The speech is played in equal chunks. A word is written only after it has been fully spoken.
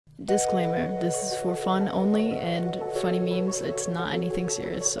Disclaimer, this is for fun only and funny memes. It's not anything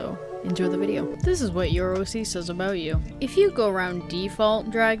serious, so enjoy the video. This is what your OC says about you. If you go around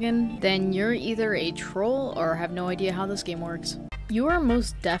default dragon, then you're either a troll or have no idea how this game works. You are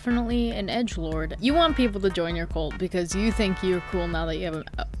most definitely an edgelord. You want people to join your cult because you think you're cool now that you have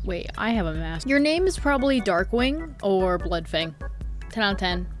a- wait, I have a mask. Your name is probably Darkwing or Bloodfang. 10 out of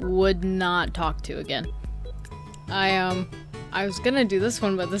 10. Would not talk to again. I was gonna do this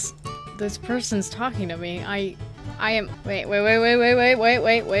one, but this person's talking to me. I am- wait.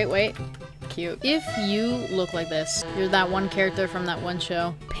 Cute. If you look like this, you're that one character from that one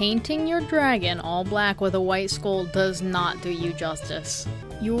show. Painting your dragon all black with a white skull does not do you justice.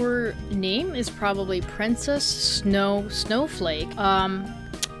 Your name is probably Princess Snowflake,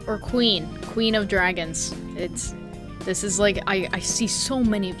 or Queen of Dragons. This is like, I see so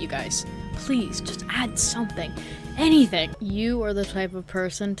many of you guys. Please, just add something. Anything. You are the type of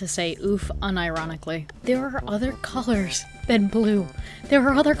person to say oof unironically. There are other colors than blue. There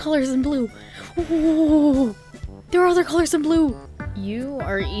are other colors than blue. Ooh, there are other colors than blue. You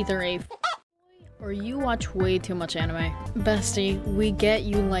are either a or you watch way too much anime. Bestie, we get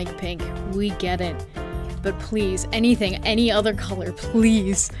you like pink. We get it. But please, anything, any other color,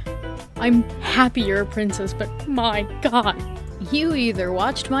 please. I'm happy you're a princess, but my god. You either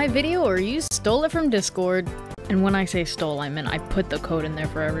watched my video or you stole it from Discord. And when I say stole, I mean I put the code in there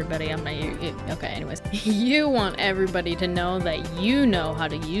for everybody. Okay, anyways. You want everybody to know that you know how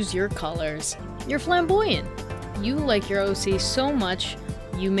to use your colors. You're flamboyant. You like your OC so much,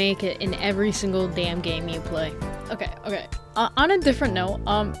 you make it in every single damn game you play. Okay. On a different note,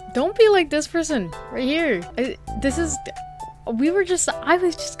 don't be like this person right here. I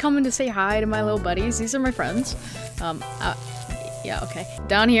was just coming to say hi to my little buddies. These are my friends. Yeah, okay.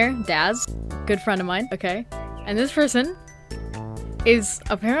 Down here, Daz, good friend of mine, okay? And this person is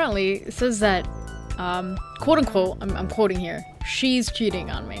apparently says that, quote unquote, I'm quoting here, she's cheating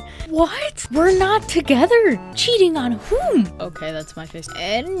on me. What? We're not together! Cheating on whom? Okay, that's my face.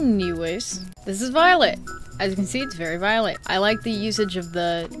 Anyways, this is Violet. As you can see, it's very Violet. I like the usage of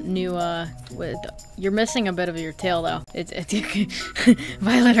the new, you're missing a bit of your tail though. It's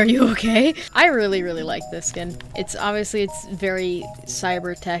Violet, are you okay? I really like this skin. It's very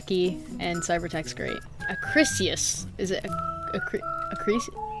cyber techy, and cyber tech's great. Acrisius. Is it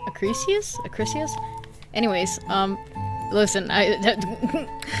Acrisius? Anyways, listen,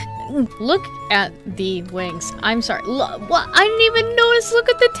 look at the wings. I'm sorry. What? I didn't even notice. Look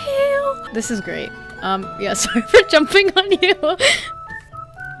at the tail. This is great. Yeah, sorry for jumping on you.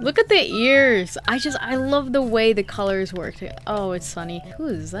 Look at the ears. I love the way the colors work. Oh, it's funny. Who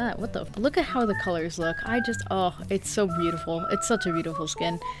is that? What the? Look at how the colors look. Oh, it's so beautiful. It's such a beautiful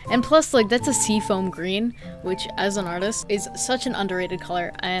skin. And plus, like, that's a seafoam green, which as an artist is such an underrated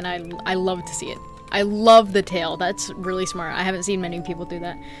color, and I love to see it. I love the tail. That's really smart. I haven't seen many people do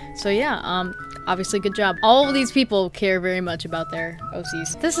that. So yeah, obviously good job. All of these people care very much about their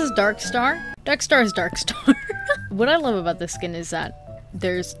OCs. This is Darkstar. Darkstar is Darkstar. What I love about this skin is that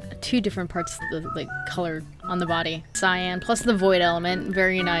there's two different parts of the like color on the body. Cyan plus the void element.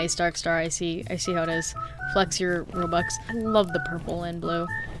 Very nice, Darkstar. I see how it is. Flex your Robux. I love the purple and blue.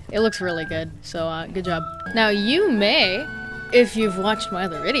 It looks really good. So good job. Now you may, if you've watched my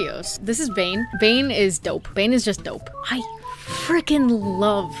other videos, this is Bane. Bane is dope. Bane is just dope. I freaking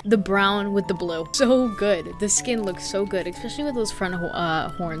love the brown with the blue. So good. The skin looks so good, especially with those front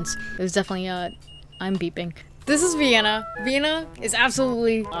horns. There's definitely I'm beeping. This is Vienna. Vienna is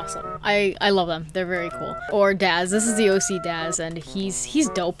absolutely awesome. I love them. They're very cool. Or Daz. This is the OC Daz, and he's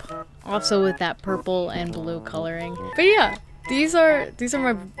dope. Also with that purple and blue coloring. But yeah, these are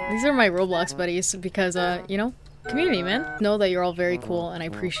my Roblox buddies because you know, community, man. Know that you're all very cool, and I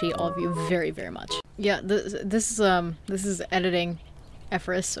appreciate all of you very much. Yeah, this is editing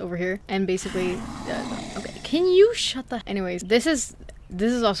Ephris over here, and basically, okay, can you shut the? Anyways, this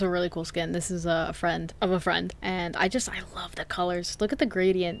is also a really cool skin. This is a friend of a friend, and I love the colors. Look at the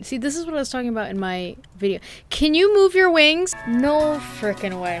gradient. See, this is what I was talking about in my video. Can you move your wings? No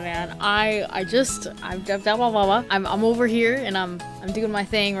freaking way, man. I'm over here and I'm doing my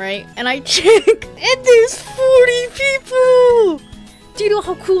thing, right? And I check, and there's 40 people. Do you know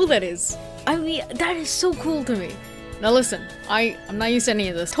how cool that is? I mean, that is so cool to me. Now listen, I'm not used to any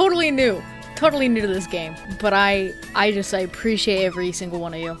of this. Totally new to this game, but I appreciate every single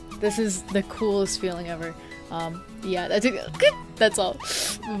one of you. This is the coolest feeling ever. Yeah, that's all.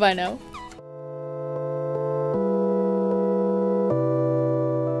 Bye now.